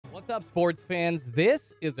What's up, sports fans?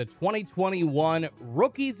 This is a 2021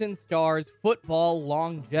 Rookies and Stars Football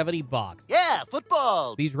Longevity Box. Yeah,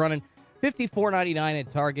 football. These running $54.99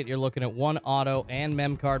 at Target. You're looking at one auto and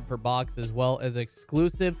mem card per box, as well as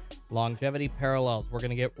exclusive longevity parallels. We're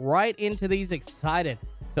going to get right into these. Excited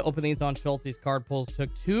to open these on Schultzy's card pulls.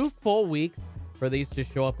 Took 2 full weeks for these to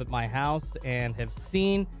show up at my house, and have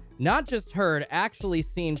seen, not just heard, actually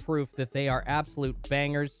seen proof that they are absolute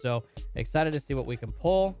bangers. So excited to see what we can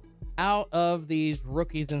pull out of these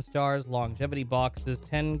Rookies and Stars longevity boxes.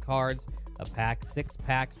 10 cards a pack, 6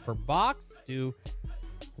 packs per box. Do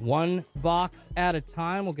 1 box at a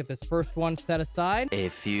time. We'll get this first one set aside. A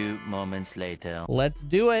few moments later. Let's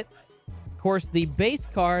do it. Of course, the base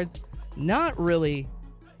cards, not really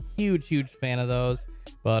huge fan of those.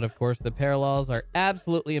 But, of course, the parallels are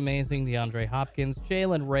absolutely amazing. DeAndre Hopkins,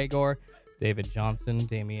 Jalen Reagor, David Johnson,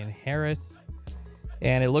 Damian Harris.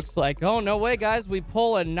 And it looks like, oh, no way, guys. We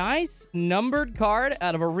pull a nice numbered card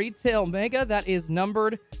out of a retail mega that is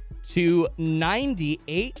numbered to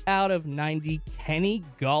 98 out of 90. Kenny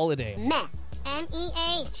Galladay. Meh.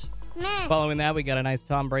 M-E-H. Meh. Following that, we got a nice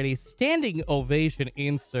Tom Brady standing ovation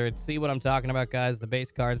insert. See what I'm talking about, guys? The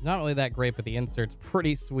base cards, not only that great, but the insert's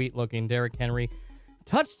pretty sweet looking. Derrick Henry,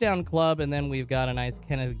 touchdown club, and then we've got a nice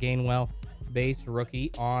Kenneth Gainwell base rookie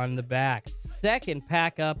on the back. Second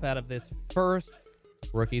pack up out of this first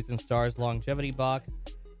Rookies and Stars longevity box.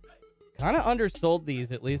 Kind of undersold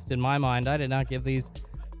these, at least in my mind. I did not give these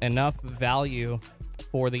enough value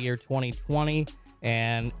for the year 2020.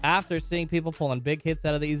 And after seeing people pulling big hits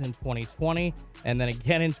out of these in 2020 and then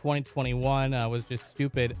again in 2021, I was just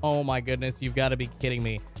stupid. Oh my goodness, you've got to be kidding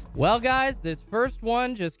me. Well, guys, this first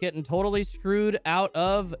one just getting totally screwed out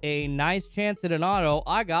of a nice chance at an auto.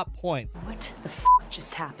 I got points. What the f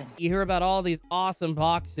just happened? You hear about all these awesome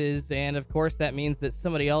boxes, and of course that means that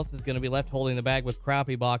somebody else is going to be left holding the bag with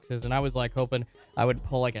crappy boxes. And I was like hoping I would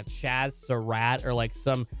pull like a Chaz Surratt or like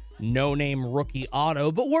some no-name rookie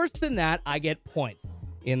auto. But worse than that, I get points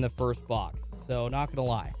in the first box. So not going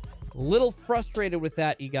to lie. A little frustrated with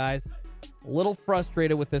that, you guys. A little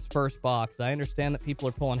frustrated with this first box. I understand that people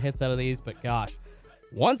are pulling hits out of these, but gosh,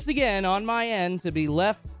 once again on my end to be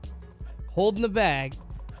left holding the bag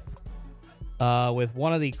with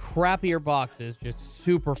one of the crappier boxes, just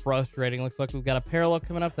super frustrating. Looks like we've got a parallel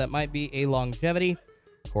coming up that might be a longevity.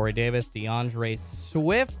 Corey Davis, DeAndre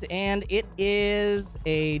Swift, and it is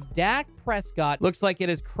a Dak Prescott. Looks like it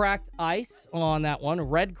is cracked ice on that one.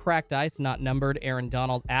 Red cracked ice, not numbered. Aaron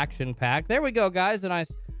Donald action pack. There we go, guys. A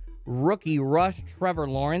nice rookie rush Trevor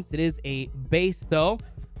Lawrence. It is a base, though.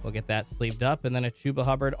 We'll get that sleeved up, and then a Chuba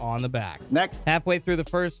Hubbard on the back. Next. Halfway through the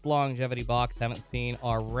first longevity box. Haven't seen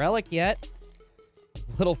our relic yet.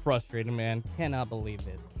 A little frustrated, man. Cannot believe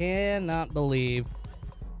this. Cannot believe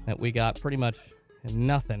that we got pretty much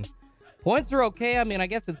nothing. Points are okay. I mean, I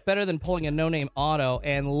guess it's better than pulling a no-name auto.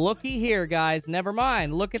 And looky here, guys. Never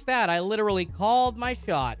mind. Look at that. I literally called my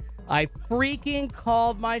shot. I freaking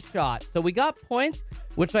called my shot. So we got points,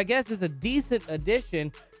 which I guess is a decent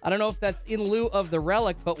addition. I don't know if that's in lieu of the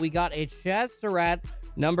relic, but we got a Chaz Surratt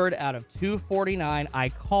numbered out of 249. I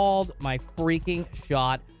called my freaking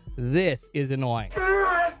shot. This is annoying.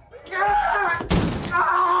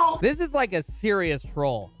 This is like a serious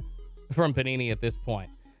troll from Panini at this point.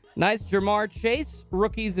 Nice Jamar Chase,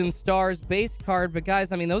 Rookies and Stars base card. But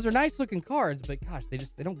guys, I mean, those are nice looking cards, but gosh,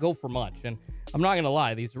 they don't go for much. And I'm not going to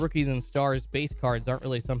lie, these Rookies and Stars base cards aren't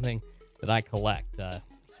really something that I collect.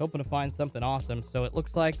 Hoping to find something awesome. So it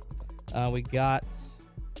looks like we got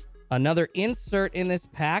another insert in this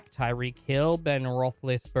pack. Tyreek Hill, Ben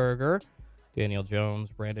Roethlisberger, Daniel Jones,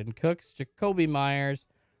 Brandon Cooks, Jacoby Myers,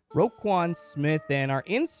 Roquan Smith, and our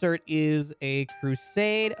insert is a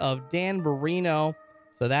Crusade of Dan Marino.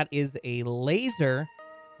 So that is a laser,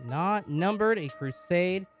 not numbered, a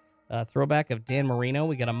Crusade throwback of Dan Marino.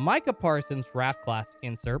 We got a Micah Parsons draft class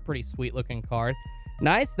insert, pretty sweet looking card.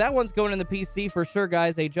 Nice, that one's going in the PC for sure,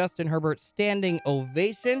 guys. A Justin Herbert standing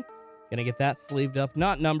ovation. Gonna get that sleeved up,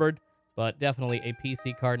 not numbered, but definitely a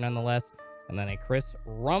PC card nonetheless. And then a Chris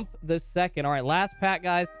Rump the second. All right, last pack,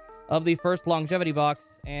 guys, of the first longevity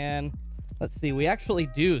box. And let's see, we actually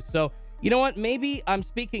do. So, you know what? Maybe I'm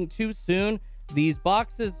speaking too soon. These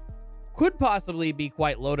boxes could possibly be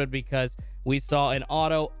quite loaded because we saw an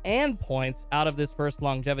auto and points out of this first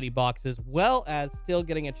longevity box, as well as still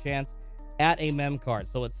getting a chance at a mem card.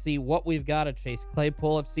 So let's see what we've got. A Chase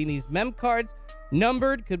Claypool. I've seen these mem cards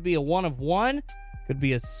numbered. Could be a 1 of 1. Could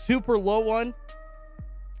be a super low one.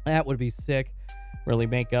 That would be sick. Really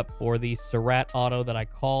make up for the Surratt auto that I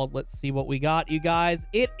called. Let's see what we got, you guys.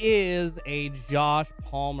 It is a Josh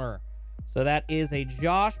Palmer. So that is a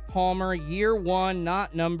Josh Palmer, year 1,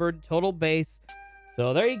 not numbered, total base.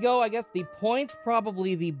 So there you go. I guess the points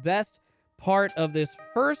probably the best part of this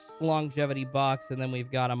first longevity box. And then we've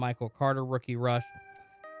got a Michael Carter rookie rush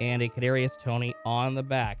and a Kadarius Toney on the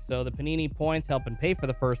back. So the Panini points helping pay for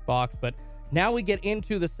the first box. But now we get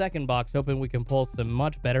into the second box, hoping we can pull some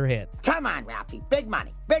much better hits. Come on, Ralphie. Big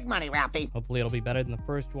money, Ralphie. Hopefully it'll be better than the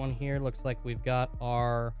first one here. Looks like we've got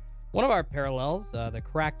one of our parallels, the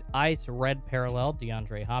cracked ice red parallel,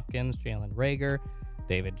 DeAndre Hopkins, Jalen Reagor,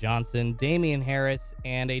 David Johnson, Damian Harris,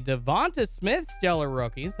 and a Devonta Smith stellar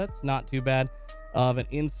rookies. That's not too bad of an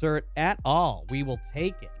insert at all. We will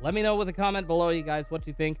take it. Let me know with a comment below, you guys, what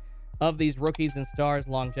you think of these rookies and stars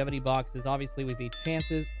longevity boxes. Obviously, with the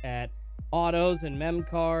chances at autos and mem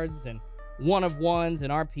cards and one-of-ones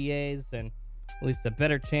and RPAs, and at least a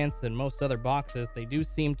better chance than most other boxes, they do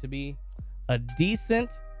seem to be a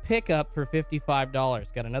decent pickup for $55.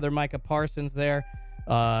 Got another Micah Parsons there.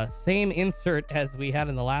 Same insert as we had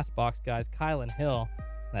in the last box, guys. Kylan Hill,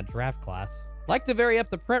 that draft class. Like to vary up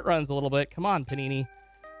the print runs a little bit. Come on, Panini.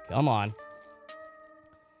 Come on.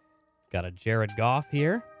 Got a Jared Goff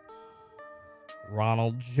here.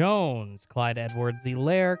 Ronald Jones, Clyde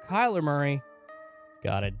Edwards-Helaire, Kyler Murray.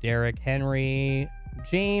 Got a Derrick Henry,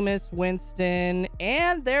 Jameis Winston,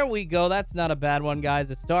 and there we go. That's not a bad one, guys.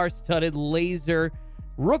 A star-studded laser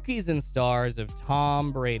rookies and stars of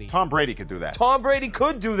Tom Brady. Tom Brady could do that. Tom Brady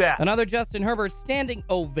could do that. Another Justin Herbert standing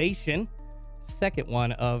ovation. Second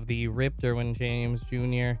one of the Rip Derwin James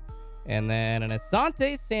Jr. And then an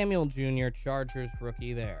Asante Samuel Jr. Chargers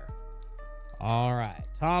rookie there. All right.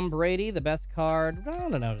 Tom Brady, the best card. I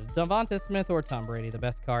don't know. Devonta Smith or Tom Brady, the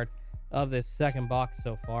best card of this second box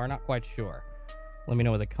so far. Not quite sure. Let me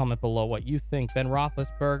know with a comment below what you think. Ben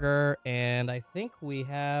Roethlisberger, and I think we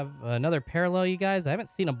have another parallel, you guys. I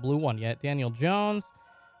haven't seen a blue one yet. Daniel Jones,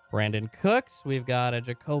 Brandon Cooks. We've got a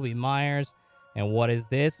Jacoby Myers. And what is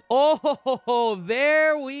this? Oh,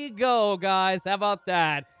 there we go, guys. How about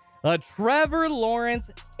that? A Trevor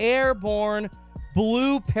Lawrence Airborne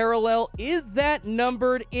blue parallel. Is that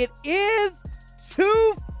numbered? It is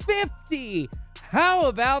 250. How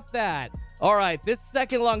about that? All right, this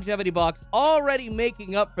second longevity box already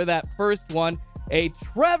making up for that first one. A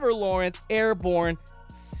Trevor Lawrence Airborne,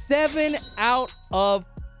 7 out of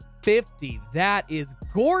 50. That is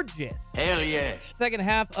gorgeous. Hell yes. Second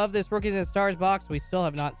half of this Rookies and Stars box, we still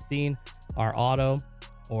have not seen our auto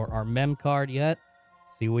or our mem card yet.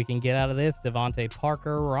 See what we can get out of this. Devontae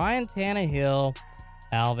Parker, Ryan Tannehill,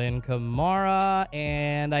 Alvin Kamara,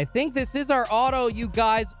 and I think this is our auto, you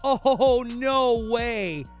guys. Oh, no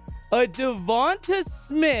way. A Devonta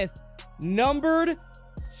Smith, numbered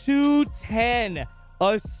 210.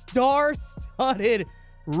 A star-studded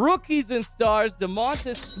Rookies and Stars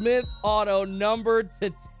Devonta Smith auto, numbered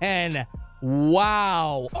to 10.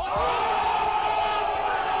 Wow.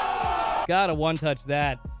 Gotta one-touch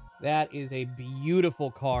that. That is a beautiful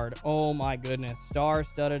card. Oh, my goodness.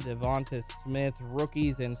 Star-studded Devonta Smith,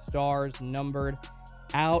 Rookies and Stars, numbered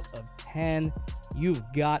out of 10. You've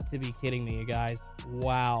got to be kidding me, you guys.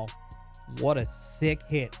 Wow. What a sick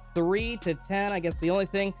hit. 3 to 10. I guess the only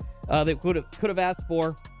thing that could have asked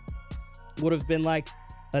for would have been like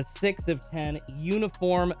a 6 of 10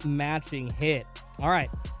 uniform matching hit. All right.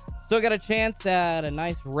 Still got a chance at a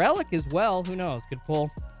nice relic as well. Who knows? Could pull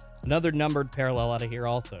another numbered parallel out of here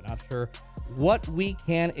also. Not sure what we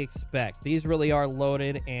can expect. These really are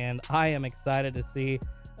loaded, and I am excited to see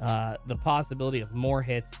the possibility of more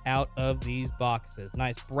hits out of these boxes.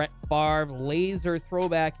 Nice Brett Favre laser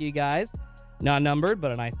throwback, you guys. Not numbered,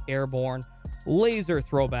 but a nice airborne laser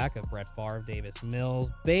throwback of Brett Favre, Davis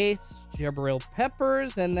Mills base, Jabril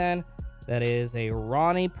Peppers, and then that is a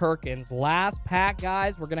Ronnie Perkins. Last pack,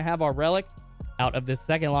 guys. We're going to have our relic out of this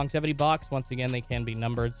second longevity box. Once again, they can be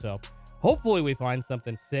numbered, so hopefully we find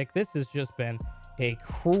something sick. This has just been a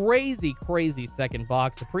crazy, crazy second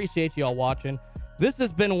box. Appreciate you all watching. This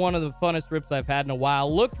has been one of the funnest rips I've had in a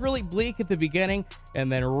while. Looked really bleak at the beginning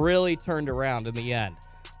and then really turned around in the end.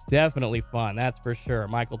 Definitely fun, that's for sure.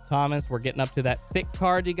 Michael Thomas, we're getting up to that thick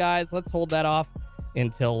card, you guys. Let's hold that off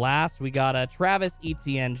until last. We got a Travis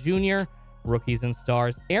Etienne Jr., Rookies and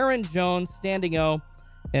Stars, Aaron Jones, standing O,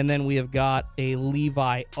 and then we have got a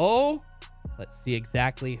Levi O. Let's see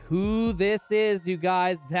exactly who this is, you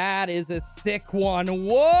guys. That is a sick one.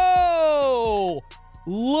 Whoa!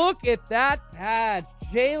 Look at that patch.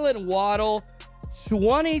 Jalen Waddle,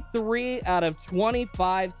 23 out of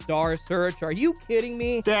 25 star search. Are you kidding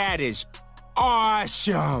me? That is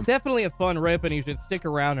awesome. Definitely a fun rip, and you should stick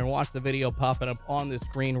around and watch the video popping up on the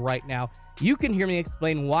screen right now. You can hear me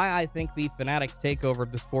explain why I think the Fanatics takeover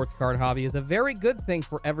of the sports card hobby is a very good thing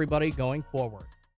for everybody going forward.